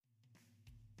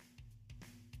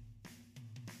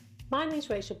My name's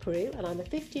Rachel Peru and I'm a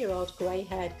 50-year-old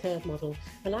grey-haired curve model,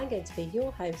 and I'm going to be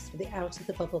your host for the Out of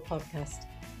the Bubble podcast.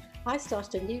 I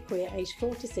started a new career at age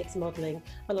 46 modelling,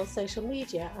 and on social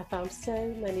media I found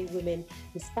so many women,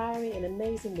 inspiring and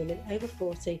amazing women over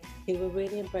 40 who were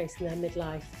really embracing their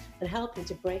midlife and helping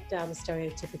to break down the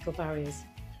stereotypical barriers.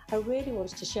 I really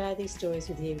wanted to share these stories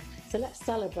with you, so let's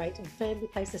celebrate and firmly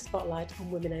place a spotlight on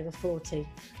women over 40.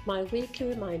 My weekly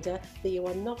reminder that you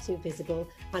are not invisible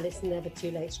and it's never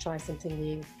too late to try something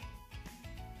new.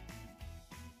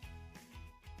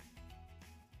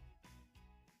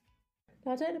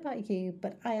 Now, I don't know about you,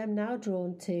 but I am now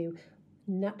drawn to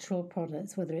natural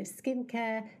products, whether it's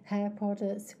skincare, hair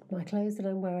products, my clothes that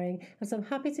I'm wearing. And so I'm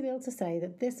happy to be able to say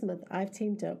that this month I've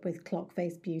teamed up with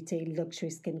Clockface Beauty luxury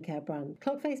skincare brand.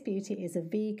 Clockface Beauty is a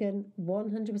vegan,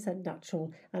 100%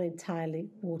 natural and entirely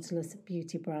waterless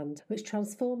beauty brand which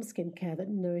transforms skincare that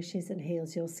nourishes and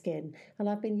heals your skin. And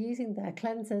I've been using their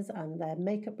cleansers and their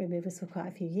makeup removers for quite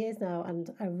a few years now,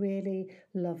 and I really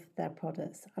love their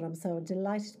products. And I'm so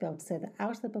delighted to be able to say that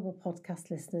Out of the Bubble podcast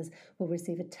listeners will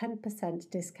receive a 10%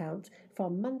 discount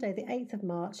from Monday the 8th of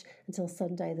March until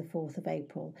Sunday the 4th of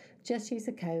April. Just use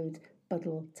the code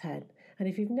BUDDLE10. And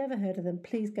if you've never heard of them,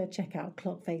 please go check out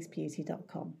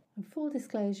clockfacebeauty.com. And full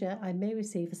disclosure, I may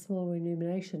receive a small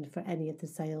remuneration for any of the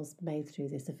sales made through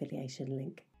this affiliation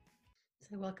link.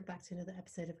 So welcome back to another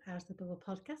episode of Out of the Bubble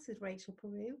podcast with Rachel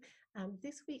Peru.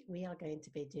 This week we are going to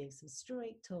be doing some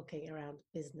straight talking around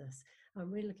business.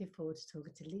 I'm really looking forward to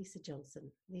talking to Lisa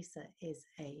Johnson. Lisa is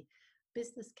a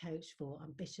business coach for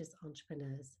ambitious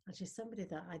entrepreneurs, and she's somebody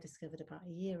that I discovered about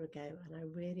a year ago, and I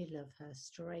really love her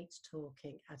straight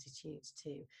talking attitude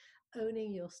to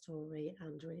owning your story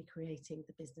and really creating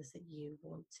the business that you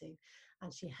want to.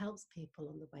 And she helps people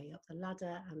on the way up the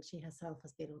ladder, and she herself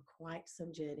has been on quite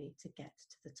some journey to get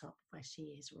to the top where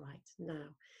she is right now.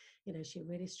 You know, she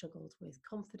really struggled with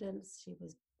confidence. She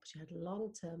had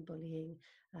long-term bullying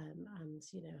and,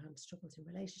 you know, had struggled in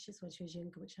relationships when she was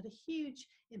younger, which had a huge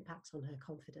impact on her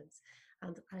confidence.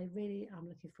 And I really am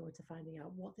looking forward to finding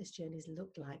out what this journey's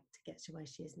looked like to get to where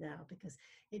she is now, because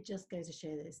it just goes to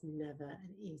show that it's never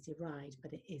an easy ride,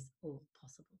 but it is all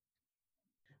possible.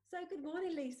 So good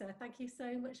morning, Lisa. Thank you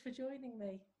so much for joining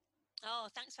me. Oh,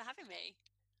 thanks for having me.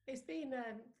 It's been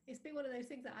one of those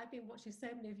things that I've been watching so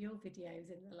many of your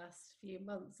videos in the last few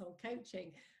months on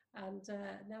coaching, and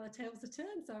now the tables are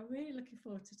turned. So I'm really looking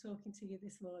forward to talking to you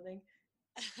this morning.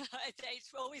 It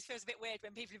always feels a bit weird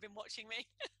when people have been watching me.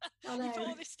 I know. You put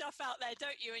all this stuff out there,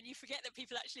 don't you? And you forget that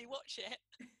people actually watch it.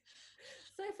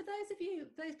 So for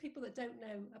those people that don't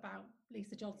know about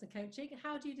Lisa Johnson Coaching,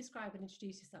 how do you describe and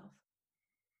introduce yourself?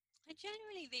 I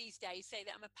generally these days say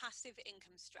that I'm a passive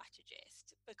income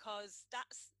strategist, because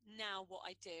that's now what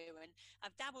I do. And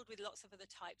I've dabbled with lots of other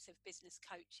types of business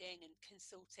coaching and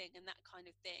consulting and that kind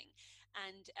of thing.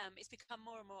 And it's become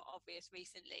more and more obvious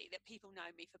recently that people know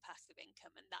me for passive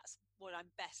income, and that's what I'm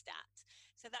best at.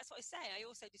 So that's what I say. I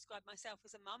also describe myself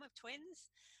as a mum of twins,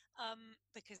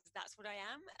 because that's what I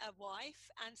am, a wife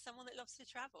and someone that loves to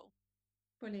travel.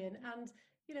 Brilliant. And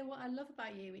you know what I love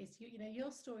about you is you know your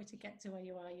story to get to where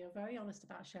you are. You're very honest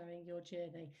about sharing your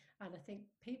journey, and I think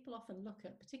people often look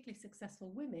at particularly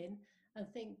successful women and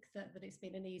think that it's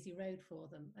been an easy road for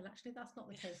them, and actually that's not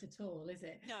the case at all, is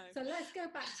it? No. So let's go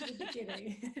back to the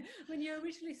beginning. When you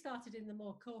originally started in the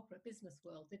more corporate business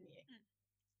world, didn't you?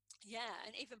 Yeah,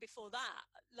 and even before that,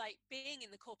 like being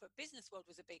in the corporate business world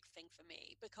was a big thing for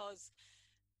me, because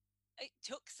it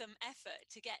took some effort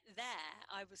to get there.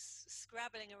 I was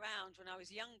scrabbling around when I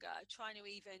was younger, trying to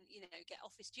even, get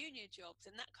office junior jobs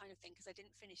and that kind of thing, because I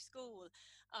didn't finish school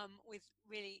with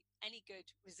really any good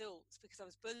results, because I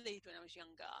was bullied when I was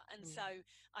younger. And so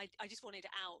I just wanted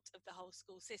out of the whole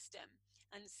school system.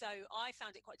 And so I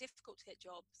found it quite difficult to get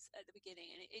jobs at the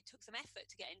beginning. And it took some effort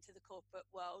to get into the corporate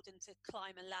world and to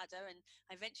climb a ladder. And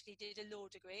I eventually did a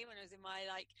law degree when I was in my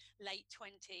late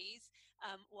 20s,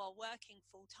 while working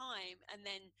full time, and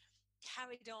then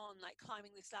carried on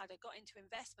climbing this ladder, got into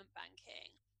investment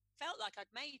banking. Felt like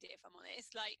I'd made it, if I'm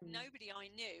honest. Nobody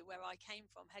I knew where I came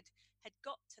from had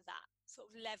got to that sort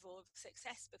of level of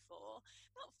success before.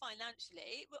 Not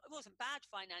financially, it wasn't bad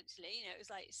financially, it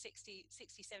was like 60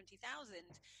 70,000,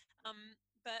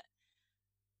 but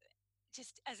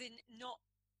just as in not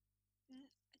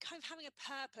kind of having a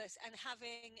purpose and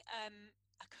having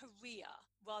a career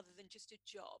rather than just a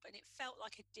job. And it felt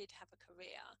like I did have a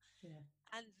career. Yeah.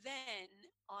 And then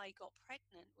I got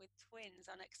pregnant with twins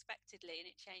unexpectedly, and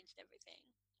it changed everything.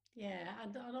 Yeah,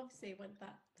 and obviously when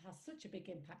that has such a big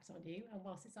impact on you, and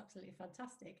whilst it's absolutely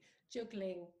fantastic,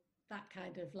 juggling that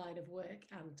kind of line of work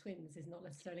and twins is not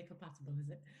necessarily compatible, is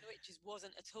it? Which just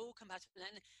wasn't at all compatible.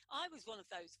 And I was one of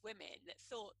those women that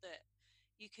thought that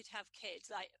you could have kids.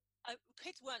 Like,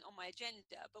 kids weren't on my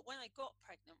agenda, but when I got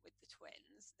pregnant with the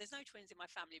twins, there's no twins in my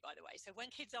family, by the way. So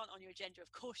when kids aren't on your agenda,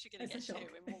 of course you're going to It's a get two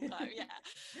shock. in one go. Yeah.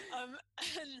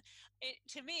 And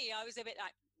to me, I was a bit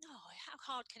like, oh, how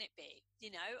hard can it be?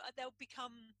 They'll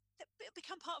become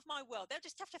part of my world. They'll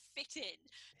just have to fit in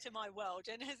to my world.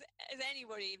 And as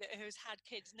anybody that has had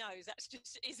kids knows, that's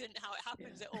just isn't how it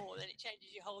happens at all, and it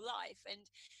changes your whole life. And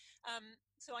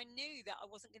so I knew that I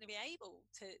wasn't going to be able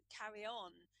to carry on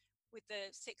with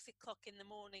the 6 o'clock in the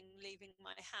morning, leaving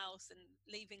my house and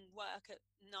leaving work at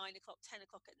 9 o'clock, 10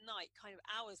 o'clock at night, kind of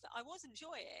hours that I was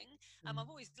enjoying.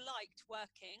 I've always liked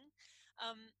working.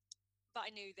 But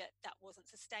I knew that that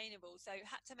wasn't sustainable. So I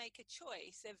had to make a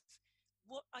choice of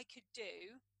what I could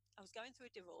do. I was going through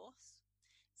a divorce.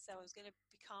 So I was going to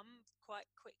become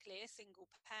quite quickly a single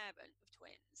parent of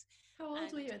twins. How old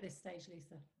And were you at this stage,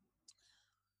 Lisa?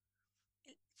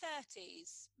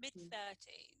 30s, mid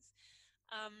 30s.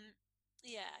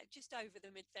 Yeah, just over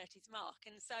the mid 30s mark.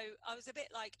 And so I was a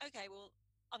bit like, okay, well,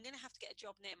 I'm going to have to get a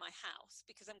job near my house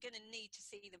because I'm going to need to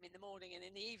see them in the morning and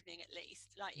in the evening at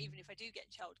least, like even if I do get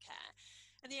childcare.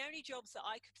 And the only jobs that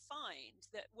I could find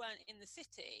that weren't in the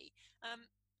city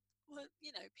were,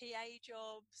 PA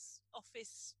jobs,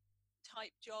 office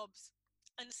type jobs.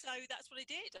 And so that's what I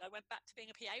did. I went back to being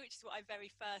a PA, which is what I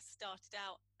very first started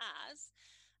out as.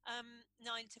 9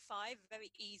 to 5,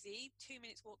 very easy, 2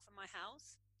 minutes walk from my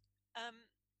house.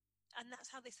 And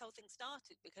that's how this whole thing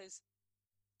started, because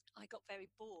I got very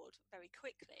bored very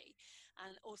quickly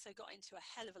and also got into a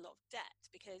hell of a lot of debt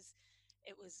because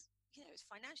it was, it was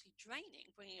financially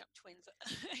draining bringing up twins, I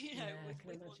can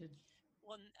with imagine.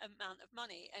 one amount of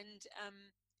money. And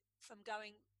from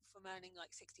earning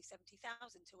like 60,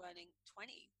 70,000 to earning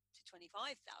 20 to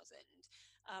 25,000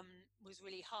 was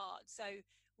really hard. So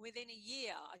within a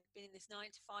year, I'd been in this 9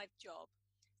 to 5 job.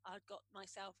 I'd got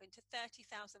myself into £30,000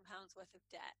 worth of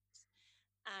debt,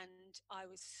 and I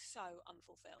was so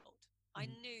unfulfilled. I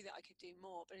knew that I could do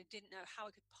more, but I didn't know how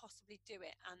I could possibly do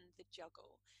it and the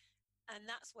juggle. And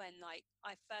that's when, like,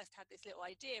 I first had this little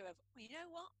idea of, well, you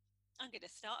know what? I'm going to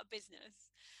start a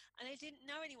business. And I didn't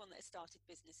know anyone that started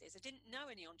businesses. I didn't know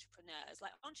any entrepreneurs.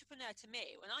 Like, entrepreneur to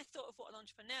me, when I thought of what an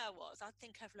entrepreneur was, I'd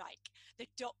think of like the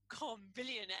dot-com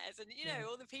billionaires and,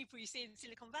 all the people you see in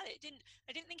Silicon Valley.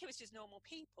 I didn't think it was just normal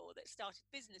people that started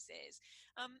businesses.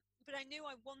 But I knew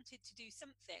I wanted to do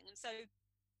something. And so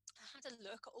I had a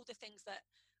look at all the things that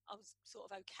I was sort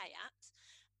of okay at.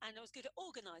 And I was good at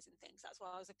organising things. That's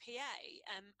why I was a PA.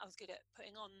 I was good at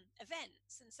putting on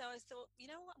events. And so I thought, you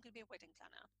know what, I'm going to be a wedding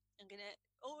planner.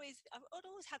 I'd always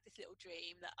had this little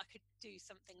dream that I could do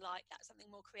something like that, something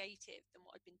more creative than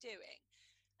what I'd been doing.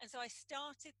 And so I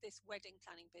started this wedding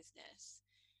planning business.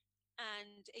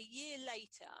 And a year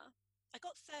later, I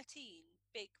got 13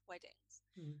 big weddings,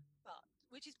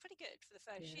 which is pretty good for the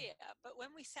first year. But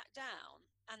when we sat down,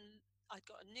 and I'd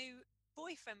got a new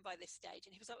boyfriend by this stage,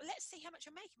 and he was like, well, let's see how much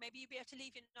you're making. Maybe you'll be able to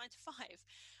leave your 9 to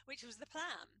 5, which was the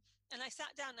plan. And I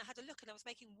sat down and I had a look, and I was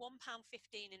making £1.15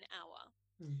 an hour.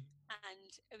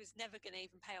 And it was never going to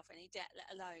even pay off any debt, let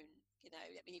alone, let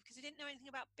me leave, because I didn't know anything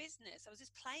about business. I was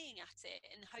just playing at it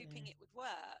and hoping it would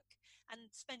work, and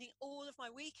spending all of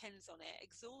my weekends on it,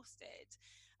 exhausted.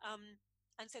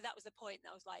 And so that was the point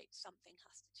that I was like, something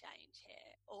has to change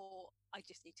here, or I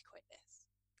just need to quit this.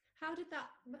 How did that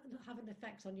have an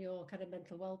effect on your kind of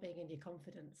mental well-being and your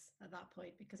confidence at that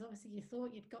point? Because obviously you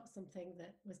thought you'd got something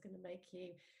that was going to make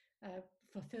you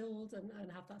fulfilled and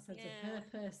have that sense of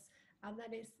purpose. And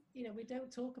then it's, we don't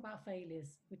talk about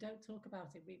failures. We don't talk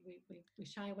about it. We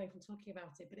shy away from talking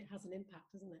about it, but it has an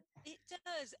impact, doesn't it? It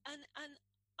does. And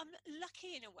I'm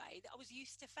lucky in a way that I was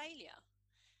used to failure.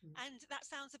 And that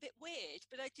sounds a bit weird,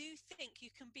 but I do think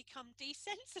you can become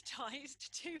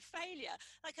desensitized to failure.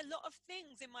 Like, a lot of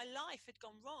things in my life had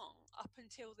gone wrong up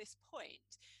until this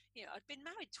point. I'd been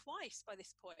married twice by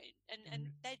this point,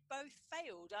 and they'd both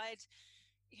failed. I'd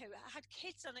had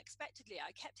kids unexpectedly.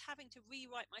 I kept having to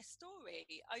rewrite my story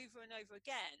over and over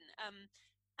again.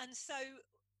 And so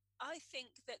I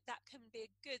think that can be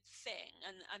a good thing.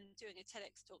 And I'm doing a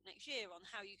TEDx talk next year on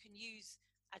how you can use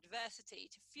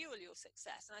adversity to fuel your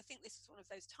success. And I think this is one of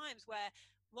those times where,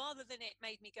 rather than it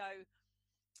made me go,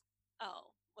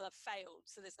 oh, well, I've failed,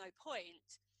 so there's no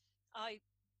point, I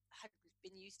had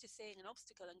been used to seeing an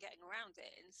obstacle and getting around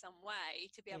it in some way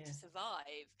to be able to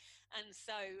survive. And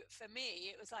so for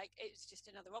me, it was like, it was just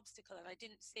another obstacle, and I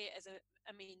didn't see it as a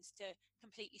means to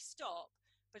completely stop.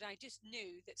 But I just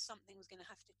knew that something was going to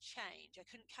have to change. I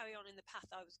couldn't carry on in the path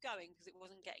I was going because it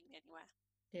wasn't getting me anywhere.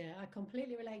 Yeah, I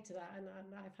completely relate to that, and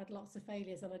I've had lots of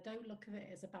failures, and I don't look at it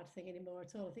as a bad thing anymore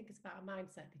at all. I think it's about a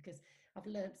mindset because I've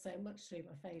learned so much through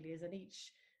my failures, and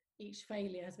each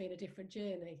failure has been a different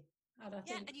journey. And I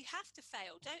Yeah, think, and you have to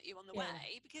fail, don't you, on the yeah,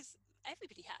 way? Because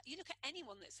everybody has. You look at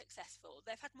anyone that's successful,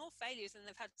 they've had more failures than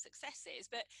they've had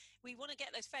successes, but we want to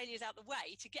get those failures out the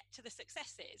way to get to the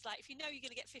successes. Like, if you know you're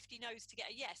going to get 50 no's to get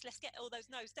a yes, let's get all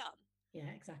those no's done. yeah,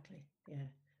 exactly,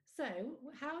 yeah. So,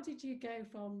 how did you go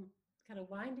from kind of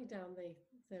winding down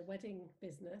the wedding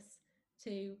business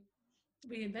to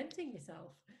reinventing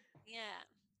yourself? Yeah.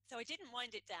 So I didn't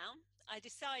wind it down. I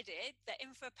decided that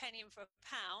in for a penny, in for a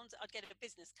pound, I'd get a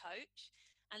business coach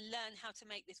and learn how to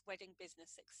make this wedding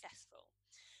business successful.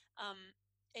 Um,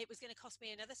 it was going to cost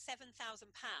me another £7,000,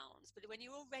 but when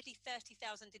you're already 30,000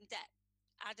 in debt,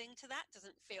 adding to that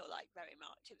doesn't feel like very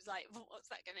much. It was like, well, what's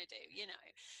that going to do, you know?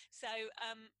 So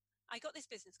I got this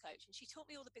business coach, and she taught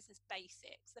me all the business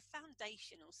basics, the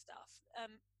foundational stuff.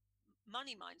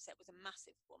 Money mindset was a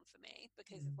massive one for me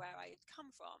because of Mm. where I had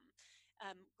come from,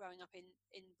 growing up in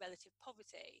relative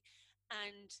poverty,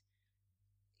 and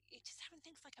just having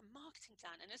things like a marketing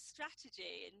plan and a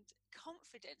strategy and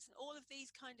confidence and all of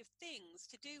these kind of things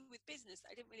to do with business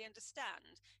that I didn't really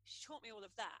understand. She taught me all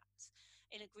of that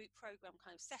in a group program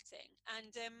kind of setting.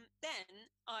 And then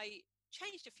I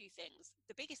changed a few things.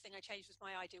 The biggest thing I changed was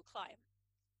my ideal client.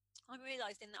 I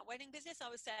realized in that wedding business, I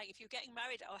was saying, if you're getting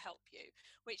married, I'll help you,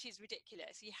 which is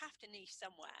ridiculous. You have to niche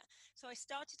somewhere. So I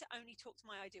started to only talk to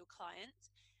my ideal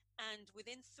client. And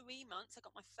within 3 months, I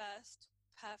got my first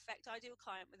perfect ideal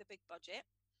client with a big budget.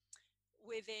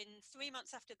 Within 3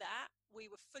 months after that,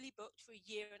 we were fully booked for a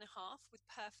year and a half with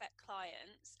perfect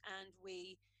clients. And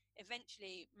we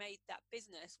eventually made that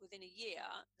business within a year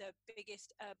the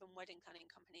biggest urban wedding planning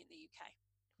company in the UK.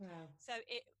 Wow. So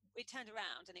it turned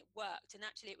around and it worked. And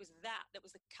actually, it was that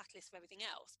was the catalyst for everything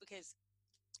else, because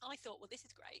I thought, well, this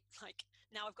is great. Like,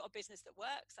 now I've got a business that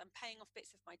works. I'm paying off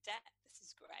bits of my debt. This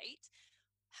is great.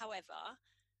 However,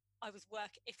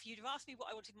 if you'd have asked me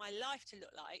what I wanted my life to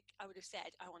look like, I would have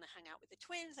said, I want to hang out with the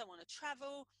twins. I want to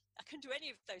travel. I couldn't do any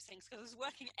of those things because I was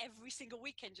working every single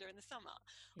weekend during the summer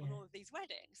on Yeah. all of these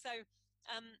weddings. So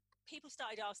people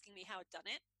started asking me how I'd done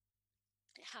it.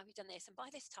 How have you done this? And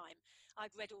by this time,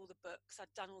 I'd read all the books,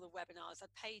 I'd done all the webinars,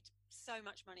 I'd paid so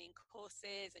much money in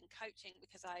courses and coaching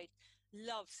because I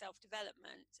love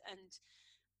self-development, and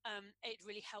it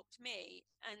really helped me.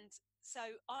 And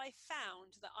so I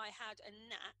found that I had a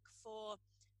knack for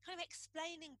kind of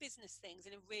explaining business things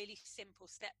in a really simple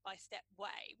step-by-step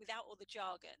way without all the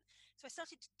jargon. So I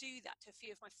started to do that to a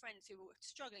few of my friends who were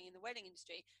struggling in the wedding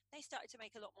industry. They started to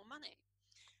make a lot more money.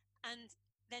 And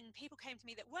then people came to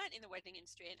me that weren't in the wedding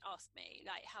industry and asked me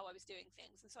like how I was doing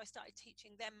things. And so I started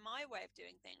teaching them my way of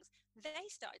doing things. They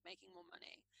started making more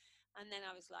money. And then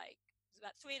I was like, it was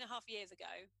about 3.5 years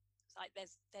ago. It's like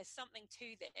there's something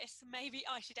to this. Maybe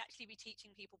I should actually be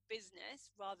teaching people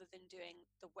business rather than doing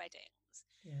the weddings.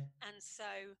 Yeah. And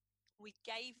so we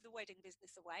gave the wedding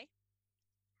business away.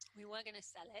 We weren't going to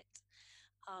sell it,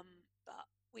 but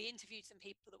we interviewed some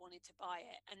people that wanted to buy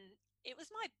it, and it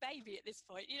was my baby at this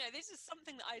point. You know, this is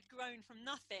something that I had grown from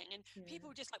nothing, and Yeah.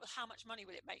 people were just like, well, how much money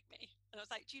will it make me? And I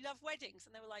was like, do you love weddings?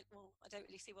 And they were like, well, I don't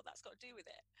really see what that's got to do with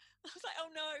it. I was like,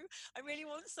 oh no, I really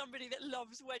want somebody that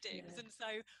loves weddings. Yeah. And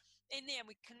so in the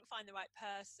end, we couldn't find the right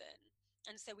person.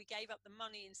 And so we gave up the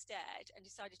money instead and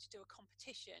decided to do a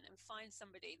competition and find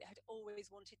somebody that had always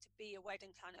wanted to be a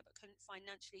wedding planner but couldn't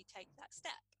financially take that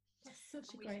step. That's such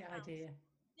a And we great found, idea.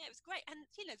 yeah, it was great. And,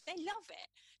 you know, they love it.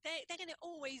 They're going to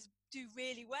always do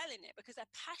really well in it because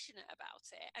they're passionate about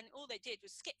it. And all they did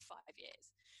was skip 5 years.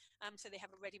 So they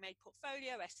have a ready-made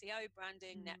portfolio, SEO,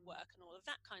 branding, Mm. network, and all of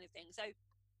that kind of thing. So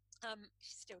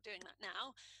she's still doing that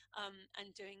now,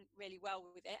 and doing really well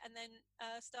with it. And then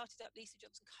started up Lisa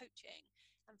Johnson Coaching.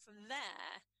 And from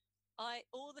there,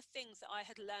 all the things that I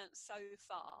had learned so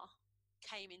far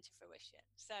came into fruition.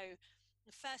 So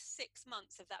the first 6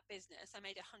 months of that business, I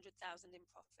made 100,000 in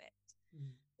profit.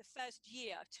 Mm. The first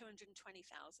year, 220,000.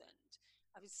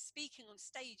 I was speaking on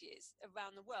stages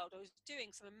around the world. I was doing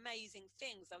some amazing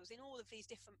things. I was in all of these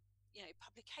different, you know,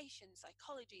 publications,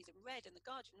 Psychologies and Red and The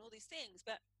Guardian and all these things.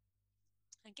 But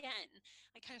again,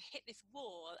 I kind of hit this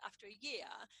wall after a year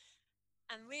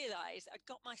and realized I'd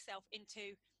got myself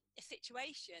into a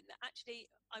situation that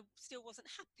actually I still wasn't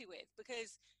happy with,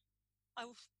 because I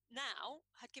now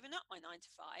had given up my 9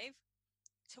 to 5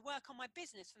 to work on my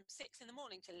business from 6 in the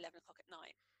morning till 11 o'clock at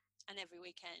night and every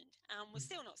weekend, and was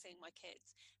still not seeing my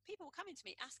kids. People were coming to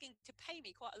me asking to pay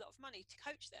me quite a lot of money to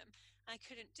coach them. And I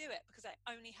couldn't do it because I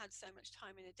only had so much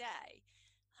time in a day.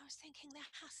 I was thinking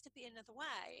there has to be another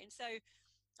way. And so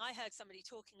I heard somebody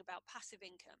talking about passive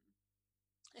income,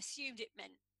 assumed it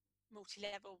meant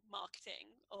multi-level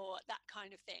marketing or that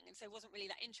kind of thing, and so wasn't really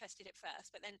that interested at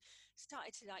first, but then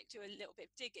started to like do a little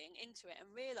bit of digging into it and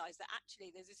realized that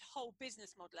actually there's this whole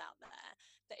business model out there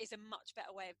that is a much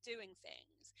better way of doing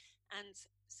things. And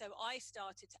so I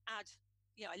started to add,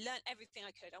 I learned everything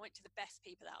I could. I went to the best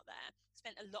people out there,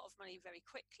 spent a lot of money very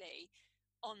quickly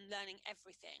on learning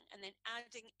everything, and then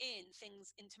adding in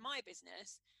things into my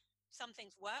business. Some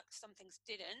things worked, some things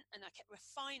didn't, and I kept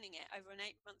refining it over an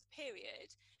 8-month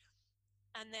period.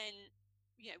 And then,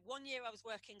 1 year I was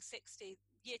working 60,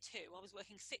 year two, I was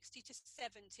working 60 to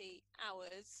 70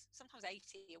 hours, sometimes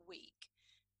 80 a week,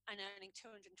 and earning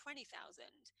 220,000.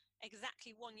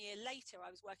 Exactly 1 year later,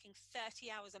 I was working 30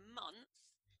 hours a month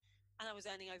and I was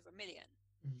earning over 1 million.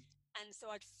 And so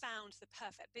I'd found the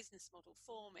perfect business model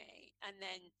for me. And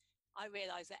then I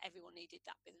realized that everyone needed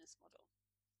that business model.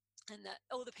 And that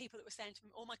all the people that were saying to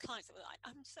me, all my clients that were like,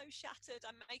 I'm so shattered,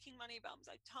 I'm making money, but I'm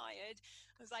so tired.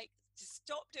 I was like,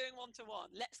 stop doing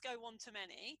one-to-one, let's go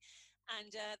one-to-many.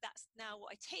 And that's now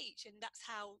what I teach. And that's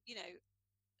how,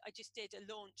 I just did a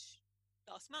launch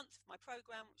last month of my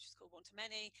program, which is called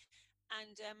One-to-Many,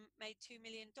 and made $2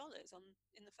 million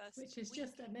in the first Which is week.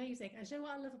 just amazing. And you know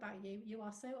what I love about you? You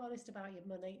are so honest about your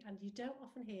money, and you don't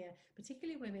often hear,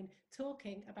 particularly women,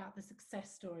 talking about the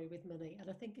success story with money. And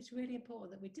I think it's really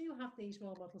important that we do have these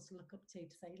role models to look up to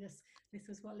say, this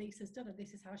is what Lisa's done and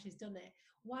this is how she's done it.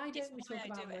 Why don't we talk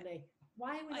about money?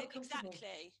 Why are we not comfortable?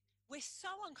 Exactly. We're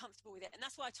so uncomfortable with it, and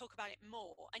that's why I talk about it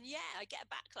more. And yeah, I get a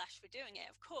backlash for doing it,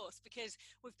 of course, because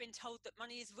we've been told that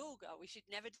money is vulgar, we should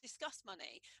never discuss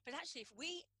money. But actually, if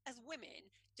we as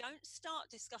women don't start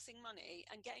discussing money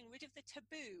and getting rid of the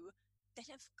taboo,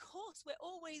 then of course we're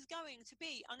always going to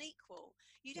be unequal.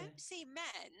 You don't see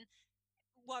men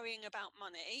worrying about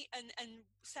money and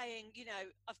saying,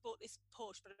 I've bought this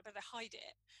Porsche, but I better hide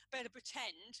it, better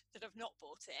pretend that I've not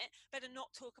bought it, better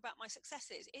not talk about my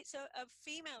successes. It's a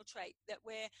female trait that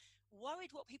we're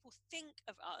worried what people think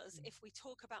of us if we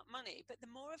talk about money. But the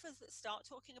more of us that start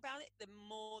talking about it, the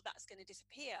more that's going to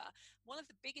disappear. One of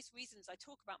the biggest reasons I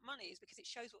talk about money is because it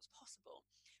shows what's possible.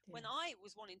 When I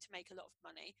was wanting to make a lot of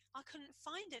money, I couldn't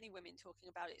find any women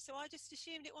talking about it, so I just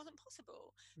assumed it wasn't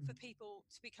possible for people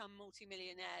to become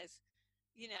multimillionaires,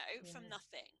 from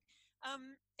nothing.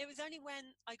 It was only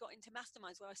when I got into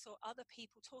masterminds where I saw other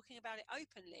people talking about it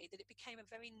openly that it became a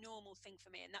very normal thing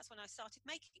for me. And that's when I started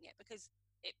making it, because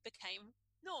it became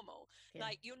normal.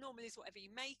 Like, your normal is whatever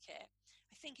you make it.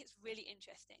 I think it's really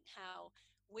interesting how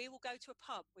we will go to a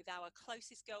pub with our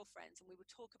closest girlfriends and we will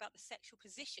talk about the sexual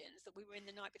positions that we were in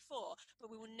the night before, but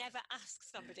we will never ask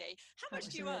somebody, how much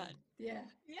do you earn? Yeah.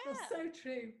 That's so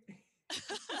true.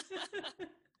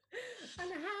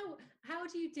 And how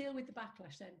do you deal with the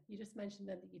backlash then? You just mentioned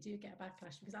then that you do get a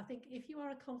backlash, because I think if you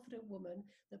are a confident woman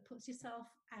that puts yourself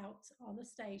out on a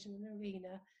stage in an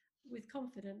arena with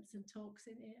confidence and talks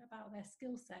about their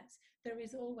skill sets, there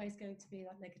is always going to be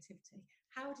that negativity.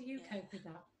 How do you cope with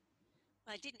that?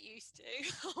 I didn't used to.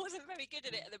 I wasn't very good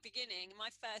at it at the beginning. In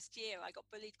my first year, I got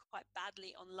bullied quite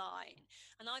badly online.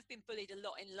 And I've been bullied a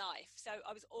lot in life. So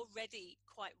I was already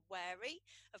quite wary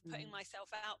of putting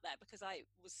myself out there because I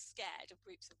was scared of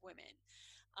groups of women.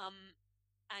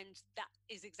 And that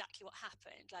is exactly what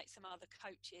happened. Like, some other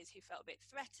coaches who felt a bit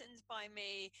threatened by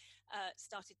me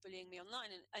started bullying me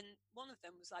online. And one of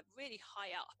them was like really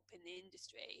high up in the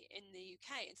industry in the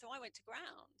UK. And so I went to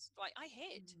ground. Like, I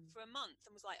hid for a month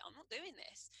and was like, I'm not doing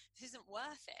this. This isn't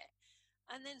worth it.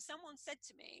 And then someone said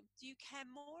to me, do you care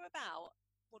more about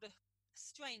what a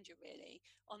stranger really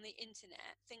on the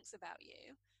internet thinks about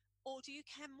you? Or do you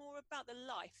care more about the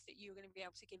life that you're going to be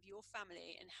able to give your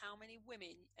family and how many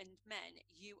women and men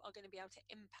you are going to be able to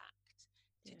impact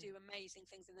to do amazing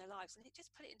things in their lives? And it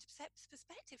just put it into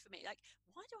perspective for me. Like,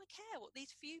 why do I care what these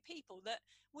few people that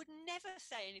would never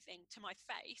say anything to my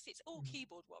face, it's all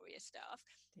keyboard warrior stuff,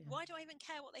 why do I even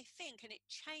care what they think? And it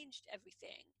changed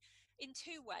everything in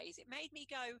two ways. It made me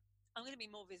go, I'm going to be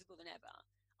more visible than ever.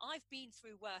 I've been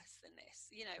through worse than this.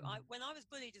 When I was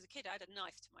bullied as a kid, I had a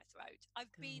knife to my throat.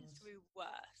 I've been through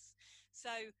worse.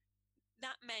 So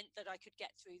that meant that I could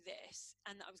get through this,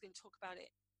 and that I was going to talk about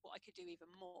it, what I could do even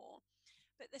more.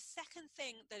 But the second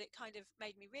thing that it kind of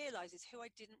made me realize is who I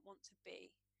didn't want to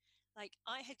be. Like,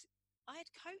 I had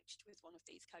coached with one of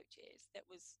these coaches that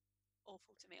was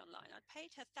awful to me online. I'd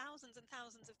paid her thousands and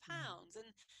thousands of pounds,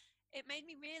 and it made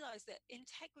me realize that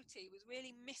integrity was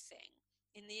really missing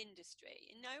in the industry,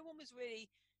 and no one was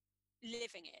really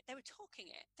living it. They were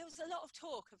talking it. There was a lot of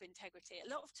talk of integrity,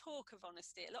 a lot of talk of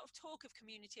honesty, a lot of talk of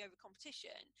community over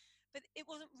competition, but it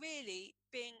wasn't really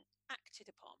being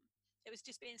acted upon. It was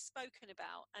just being spoken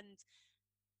about, and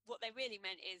what they really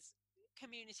meant is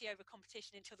community over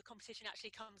competition until the competition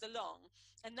actually comes along,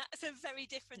 and that's a very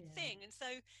different thing. And so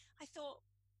I thought,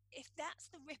 if that's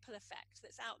the ripple effect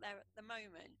that's out there at the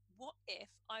moment, what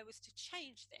if I was to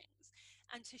change things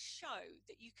and to show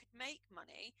that you could make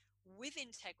money with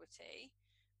integrity,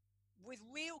 with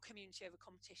real community over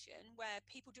competition, where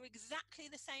people do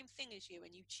exactly the same thing as you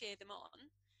and you cheer them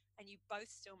on and you both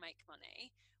still make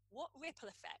money? What ripple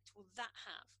effect will that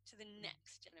have to the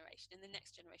next generation and the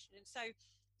next generation? And so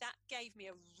that gave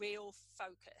me a real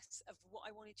focus of what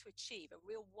I wanted to achieve, a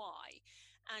real why.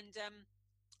 And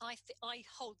I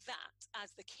hold that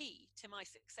as the key to my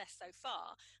success so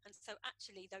far. And so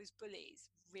actually those bullies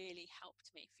really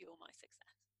helped me fuel my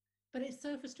success. But it's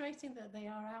so frustrating that they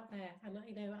are out there. And,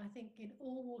 you know, I think in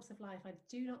all walks of life, I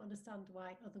do not understand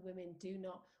why other women do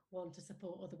not want to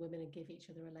support other women and give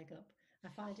each other a leg up. I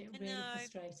find it really No, I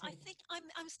frustrating. think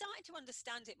I'm starting to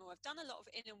understand it more. I've done a lot of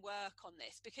inner work on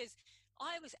this, because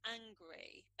I was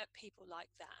angry at people like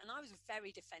that, and I was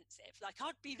very defensive. Like,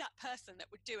 I'd be that person that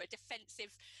would do a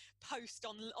defensive post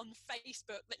on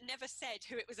Facebook that never said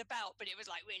who it was about, but it was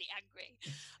like really angry.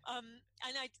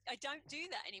 And I don't do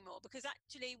that anymore, because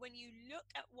actually when you look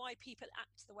at why people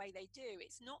act the way they do,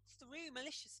 it's not through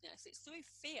maliciousness, it's through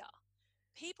fear.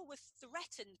 People were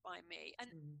threatened by me,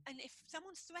 and if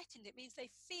someone's threatened, it means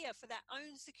they fear for their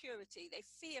own security, they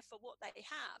fear for what they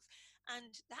have,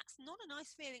 and that's not a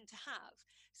nice feeling to have.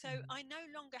 So I no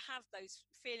longer have those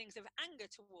feelings of anger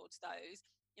towards those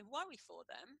and worry for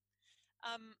them.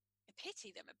 I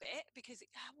pity them a bit, because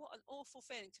what an awful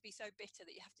feeling to be so bitter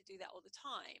that you have to do that all the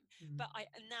time. But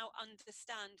I now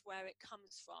understand where it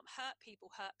comes from. Hurt people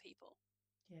hurt people.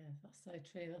 Yeah, that's so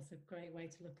true. That's a great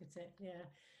way to look at it. Yeah.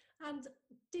 And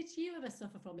did you ever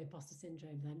suffer from imposter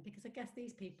syndrome then? Because I guess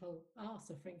these people are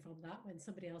suffering from that when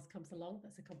somebody else comes along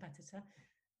that's a competitor.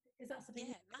 Is that something?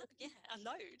 Yeah,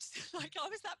 loads. Like, I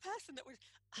was that person that would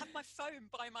have my phone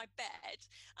by my bed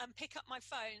and pick up my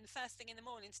phone first thing in the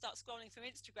morning, start scrolling through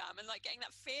Instagram, and like getting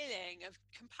that feeling of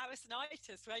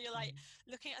comparisonitis where you're like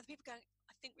looking at other people going,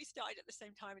 I think we started at the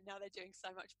same time and now they're doing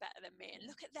so much better than me, and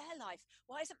look at their life,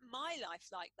 why isn't my life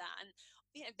like that? And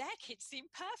you know, their kids seem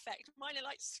perfect, mine are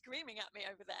like screaming at me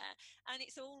over there, and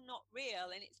it's all not real.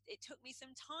 And it took me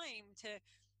some time to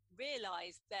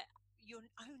realize that you're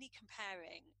only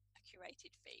comparing a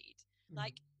curated feed.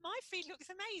 Like, my feed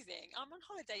looks amazing, I'm on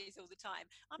holidays all the time,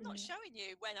 I'm not showing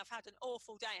you when I've had an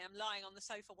awful day, I'm lying on the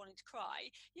sofa wanting to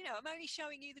cry. You know, I'm only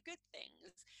showing you the good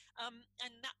things.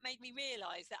 And that made me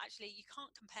realize that actually you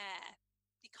can't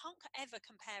ever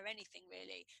compare anything,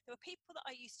 really. There were people that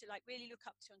I used to like really look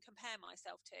up to and compare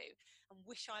myself to and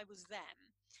wish I was them,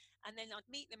 and then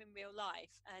I'd meet them in real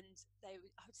life, and I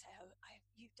would say, oh,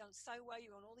 you've done so well,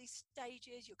 you're on all these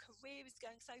stages, your career is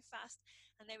going so fast.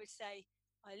 And they would say,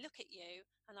 I look at you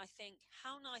and I think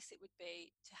how nice it would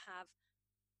be to have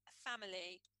a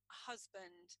family, a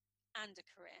husband, and a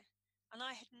career. And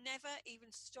I had never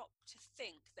even stopped to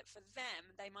think that for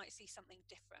them, they might see something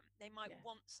different. They might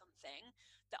want something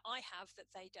that I have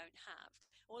that they don't have.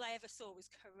 All I ever saw was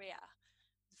career,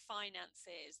 the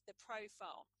finances, the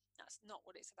profile. That's not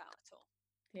what it's about at all.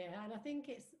 Yeah, and I think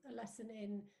it's a lesson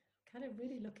in kind of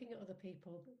really looking at other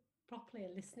people properly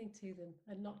and listening to them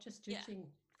and not just judging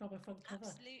from a front cover.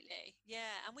 Absolutely.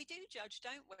 Yeah. And we do judge,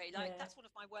 don't we? Like, that's one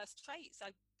of my worst traits.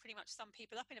 I pretty much sum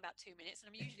people up in about 2 minutes, and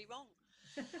I'm usually wrong.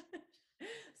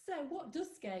 So what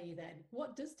does scare you then?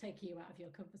 What does take you out of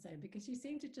your comfort zone? Because you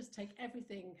seem to just take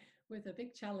everything with a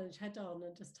big challenge head on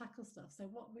and just tackle stuff. So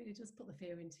what really does put the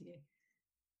fear into you?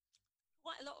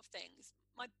 Quite a lot of things.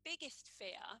 My biggest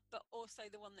fear, but also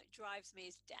the one that drives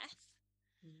me, is death.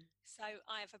 So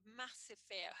I have a massive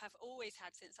fear, have always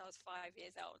had since I was 5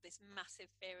 years old, this massive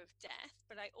fear of death.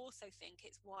 But I also think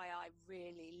it's why I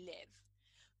really live.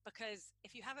 Because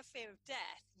if you have a fear of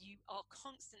death, you are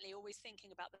constantly always thinking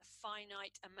about the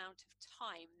finite amount of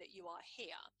time that you are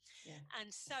here. And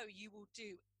so you will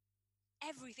do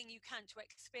everything you can to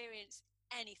experience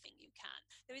anything you can.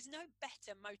 There is no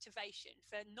better motivation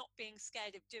for not being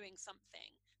scared of doing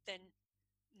something than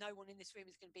no one in this room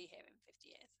is going to be here in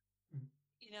 50 years.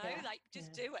 You know, like,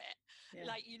 just do it.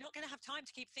 Like, you're not going to have time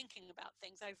to keep thinking about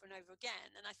things over and over again.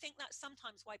 And I think that's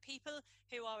sometimes why people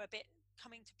who are a bit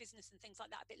coming to business and things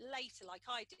like that a bit later, like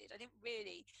I did, I didn't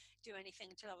really do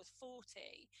anything until I was 40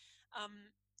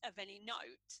 of any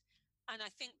note. And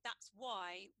I think that's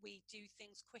why we do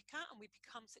things quicker and we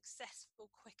become successful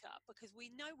quicker, because we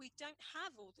know we don't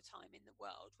have all the time in the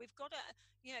world. We've got to,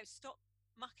 you know, stop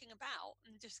mucking about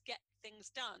and just get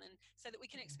things done, and so that we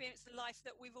can experience the life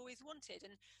that we've always wanted.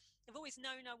 And I've always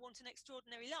known I want an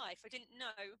extraordinary life. I didn't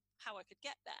know how I could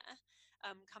get there,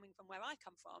 coming from where I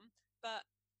come from, but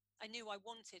I knew I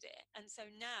wanted it. And so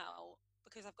now,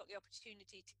 because I've got the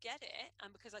opportunity to get it, and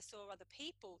because I saw other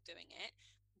people doing it,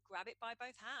 grab it by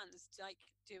both hands. Like,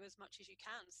 do as much as you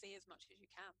can, see as much as you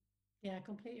can. Yeah, I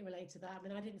completely relate to that. I mean,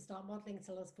 I didn't start modelling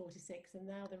until I was 46, and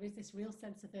now there is this real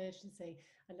sense of urgency.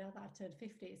 And now that I've turned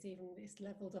 50, it's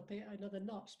leveled up another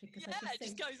notch, because I Yeah, just it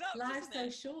just think goes up, life's doesn't so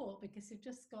it? short, because you've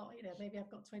just got, maybe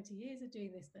I've got 20 years of doing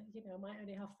this, but I might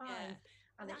only have Yeah. 5.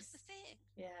 Well, And that's the it's, thing.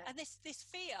 yeah, And this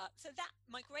fear, so that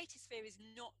my greatest fear is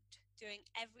not doing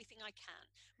everything I can.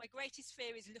 My greatest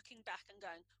fear is looking back and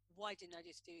going, why didn't I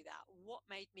just do that? What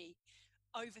made me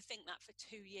overthink that for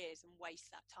 2 years and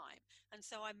waste that time? And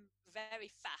so I'm very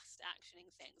fast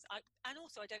actioning things. And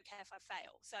also I don't care if I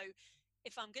fail. So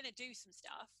if I'm going to do some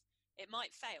stuff, it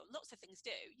might fail. Lots of things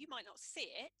do. You might not see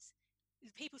it.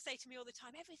 People say to me all the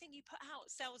time, everything you put out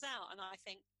sells out. And I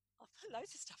think, I've put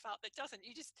loads of stuff out that doesn't.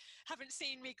 You just haven't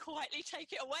seen me quietly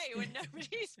take it away when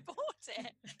nobody's bought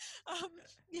it. Um,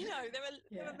 there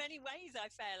are yeah, many ways I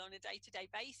fail on a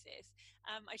day-to-day basis.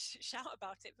 I shout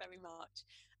about it very much,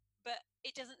 but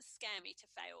it doesn't scare me to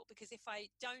fail, because if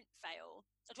I don't fail,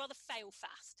 I'd rather fail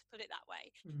fast, put it that way,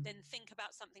 mm, than think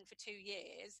about something for 2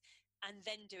 years and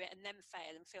then do it and then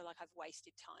fail and feel like I've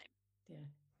wasted time. yeah,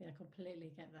 yeah, I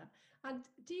completely get that. And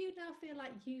do you now feel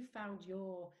like you found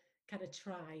your kind of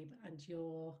tribe and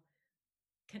your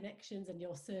connections and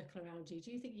your circle around you?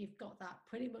 Do you think you've got that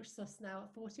pretty much sus now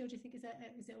at 40, or do you think is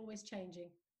it always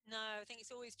changing? No, I think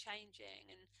it's always changing,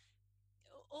 and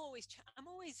I've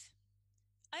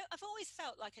always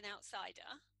felt like an outsider,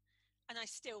 and I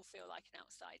still feel like an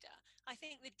outsider. I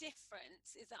think the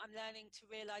difference is that I'm learning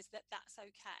to realize that that's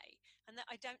okay, and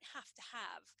that I don't have to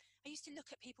have. I used to look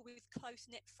at people with close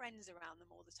knit friends around them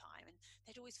all the time, and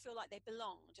they'd always feel like they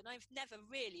belonged. And I've never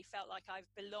really felt like I've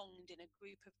belonged in a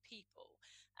group of people,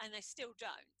 and I still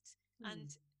don't. And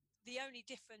Mm, the only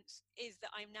difference is that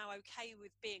I'm now okay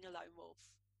with being a lone wolf.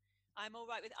 I'm all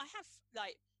right with. I have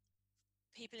like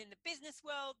people in the business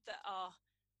world that are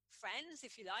friends,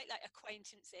 if you like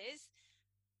acquaintances,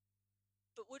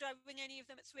 but would I ring any of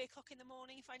them at 3 o'clock in the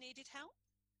morning if I needed help?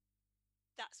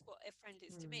 That's what a friend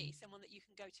is to mm. me, someone that you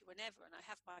can go to whenever. And I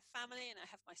have my family, and I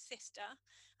have my sister,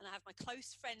 and I have my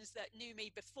close friends that knew me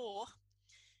before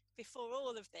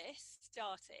all of this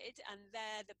started, and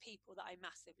they're the people that I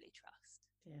massively trust.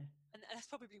 Yeah, And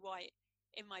that's probably why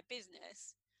in my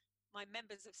business, my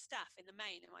members of staff in the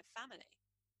main are my family.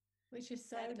 which is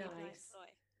They're so the people I nice. employ.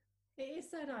 It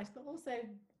is so nice, but also,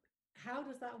 how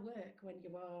does that work when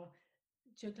you are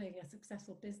juggling a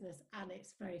successful business and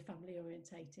it's very family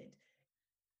orientated?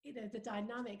 The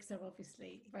dynamics are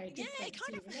obviously very Yeah, it different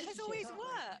kind to of has relationships, always aren't they?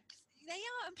 worked. They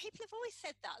are, and people have always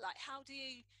said that, like, how do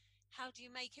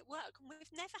you make it work? And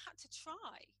we've never had to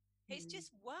try. It's Mm,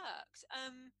 just worked.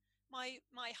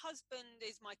 My husband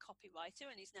is my copywriter,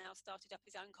 and he's now started up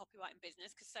his own copywriting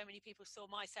business, because so many people saw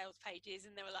my sales pages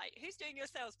and they were like, who's doing your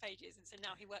sales pages? And so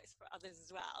now he works for others as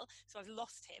well. So I've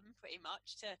lost him pretty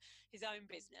much to his own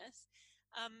business.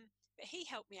 But he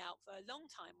helped me out for a long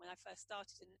time when I first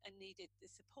started, and needed the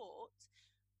support.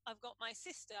 I've got my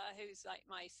sister, who's like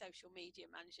my social media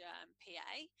manager and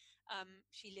PA.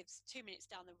 She lives 2 minutes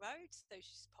down the road, so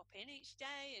she just pop in each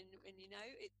day, and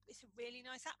it's a really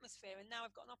nice atmosphere. And now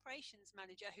I've got an operations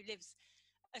manager who lives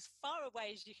as far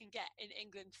away as you can get in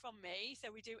England from me,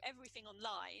 so we do everything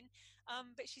online.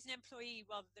 But she's an employee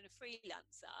rather than a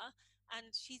freelancer, and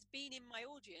she's been in my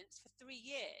audience for 3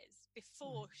 years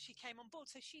before right. she came on board.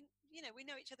 So we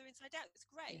know each other inside out. It's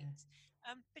great,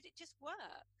 Yeah. but it just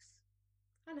works.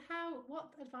 And what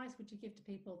advice would you give to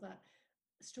people that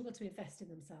struggle to invest in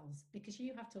themselves? Because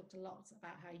you have talked a lot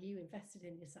about how you invested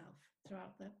in yourself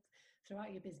throughout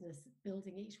your business,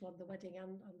 building each one, the wedding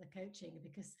and the coaching,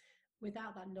 because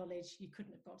without that knowledge, you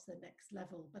couldn't have got to the next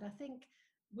level. But I think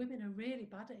women are really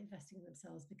bad at investing in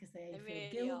themselves, because They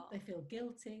really are. they feel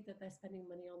guilty that they're spending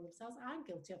money on themselves. I'm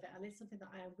guilty of it, and it's something that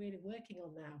I am really working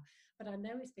on now. But I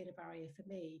know it's been a barrier for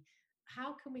me.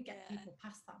 How can we get Yeah. people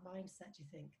past that mindset, do you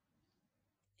think?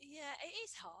 Yeah, it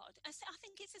is hard. I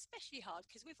think it's especially hard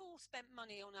because we've all spent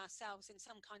money on ourselves in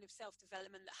some kind of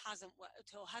self-development that hasn't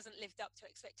worked or hasn't lived up to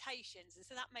expectations. And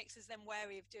so that makes us then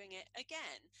wary of doing it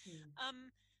again. Mm, Um,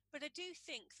 but I do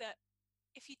think that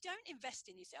if you don't invest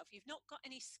in yourself, you've not got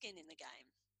any skin in the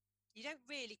game. You don't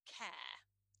really care,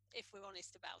 if we're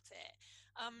honest about it.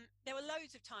 There were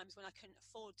loads of times when I couldn't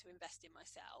afford to invest in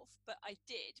myself, but I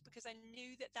did, because I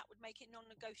knew that that would make it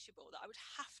non-negotiable, that I would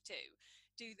have to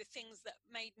do the things that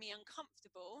made me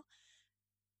uncomfortable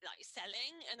like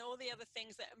selling and all the other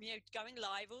things that, going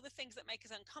live, all the things that make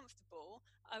us uncomfortable.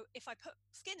 If I put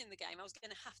skin in the game, I was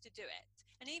going to have to do it.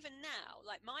 And even now,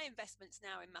 like my investments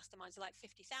now in masterminds are like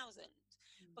 50,000,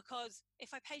 because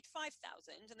if I paid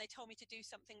 5,000 and they told me to do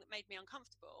something that made me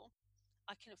uncomfortable,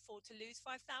 I can afford to lose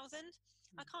 5,000.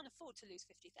 I can't afford to lose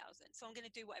 50,000. So I'm going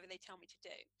to do whatever they tell me to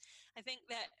do. I think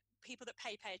that people that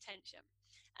pay attention,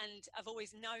 and I've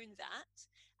always known that.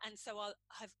 And so I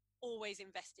have always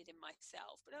invested in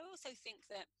myself. But I also think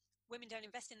that women don't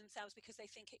invest in themselves because they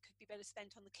think it could be better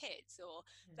spent on the kids or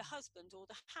the husband or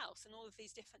the house and all of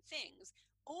these different things.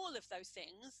 All of those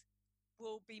things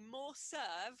will be more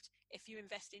served if you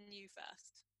invest in you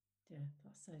first. Yeah,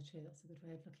 that's so true. That's a good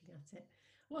way of looking at it.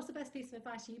 What's the best piece of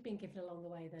advice you've been given along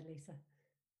the way then, Lisa?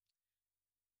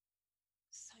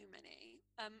 So many.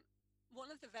 One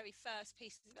of the very first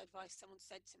pieces of advice someone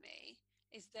said to me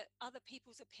is that other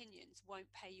people's opinions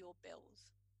won't pay your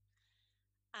bills.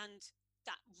 And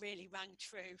that really rang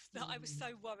true, that I was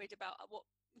so worried about what,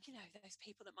 those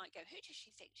people that might go, who does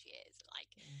she think she is?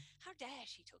 Like, how dare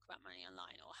she talk about money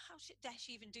online? Or how dare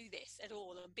she even do this at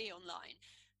all and be online?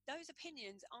 Those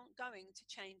opinions aren't going to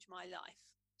change my life.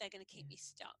 They're going to keep me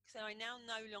stuck. So I now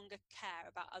no longer care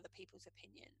about other people's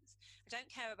opinions. I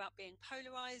don't care about being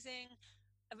polarizing.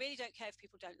 I really don't care if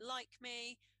people don't like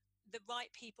me. The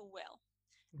right people will.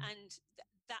 And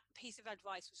that piece of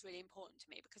advice was really important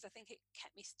to me, because I think it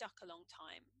kept me stuck a long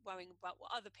time, worrying about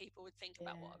what other people would think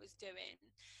about what I was doing.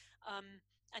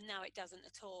 And now it doesn't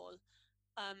at all.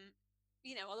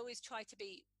 I'll always try to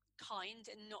be kind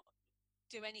and not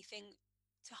do anything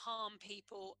to harm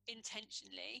people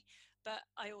intentionally, but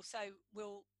I also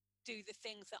will do the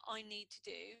things that I need to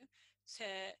do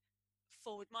to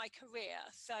forward my career.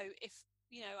 So if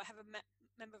I have a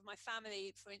member of my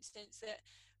family, for instance, that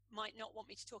might not want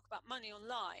me to talk about money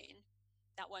online,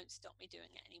 that won't stop me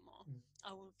doing it anymore.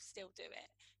 I will still do it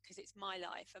because it's my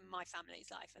life and my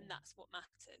family's life, and that's what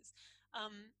matters.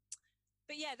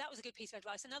 But yeah, that was a good piece of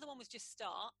advice. Another one was just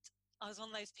start. I was one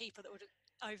of those people that would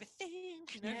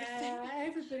overthink and overthink.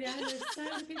 Everybody. I know so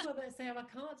many people that say, I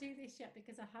can't do this yet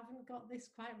because I haven't got this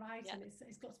quite right, and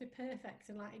it's got to be perfect.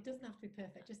 And like, it doesn't have to be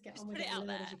perfect. Just get on with it and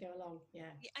learn as you go along.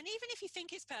 Yeah. And even if you think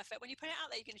it's perfect, when you put it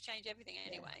out there, you're going to change everything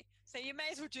anyway. So you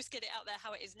may as well just get it out there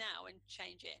how it is now and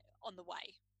change it on the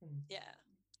way. Yeah.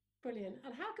 Brilliant.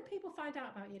 And how can people find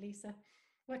out about you, Lisa?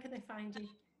 Where can they find you?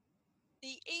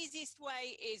 The easiest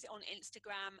way is on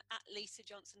Instagram at Lisa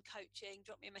Johnson Coaching.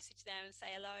 Drop me a message there and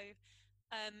say hello.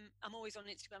 I'm always on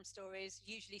Instagram stories,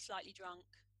 usually slightly drunk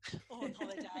or on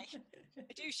holiday.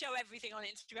 I do show everything on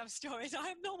Instagram stories.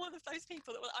 I am not one of those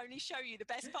people that will only show you the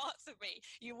best parts of me.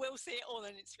 You will see it all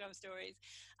on Instagram stories.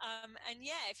 And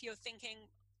yeah, if you're thinking,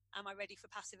 am I ready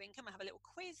for passive income? I have a little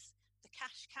quiz,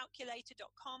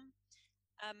 thecashcalculator.com,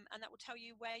 and that will tell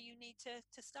you where you need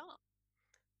to start.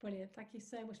 Brilliant. Thank you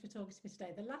so much for talking to me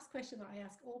today. The last question that I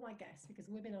ask all my guests, because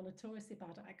women are notoriously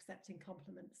bad at accepting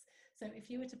compliments. So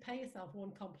if you were to pay yourself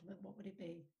one compliment, what would it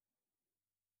be?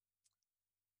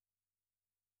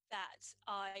 That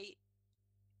I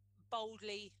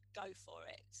boldly go for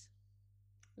it.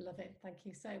 Love it. Thank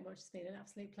you so much. It's been an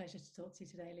absolute pleasure to talk to you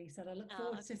today, Lisa. And I look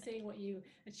forward to seeing what you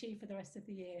achieve for the rest of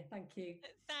the year. Thank you.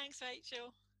 Thanks,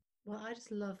 Rachel. Well, I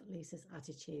just love Lisa's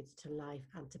attitude to life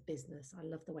and to business. I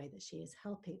love the way that she is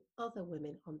helping other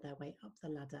women on their way up the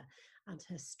ladder, and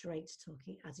her straight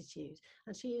talking attitude.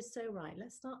 And she is so right.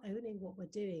 Let's start owning what we're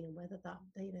doing, and whether that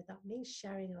means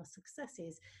sharing our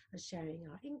successes and sharing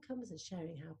our incomes and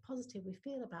sharing how positive we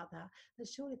feel about that, then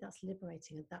surely that's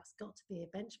liberating, and that's got to be a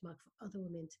benchmark for other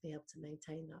women to be able to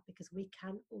maintain that, because we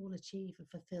can all achieve and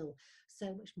fulfill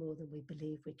so much more than we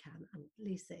believe we can. And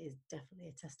Lisa is definitely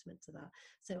a testament to that.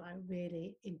 So I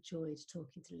really enjoyed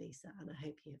talking to Lisa, and I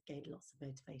hope you have gained lots of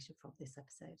motivation from this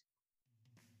episode.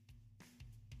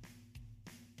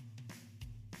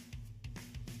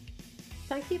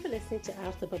 Thank you for listening to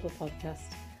Out of the Bubble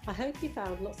podcast. I hope you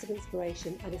found lots of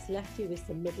inspiration and it's left you with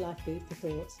some midlife food for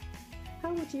thought.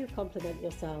 How would you compliment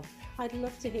yourself? I'd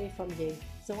love to hear from you,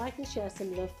 so I can share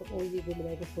some love for all you women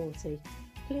over 40.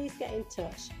 Please get in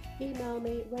touch. Email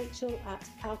me,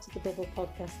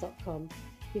 rachel@outofthebubblepodcast.com.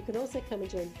 You can also come and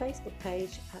join the Facebook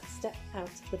page at Step Out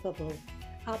of the Bubble.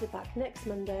 I'll be back next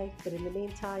Monday, but in the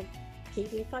meantime, keep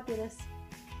being fabulous.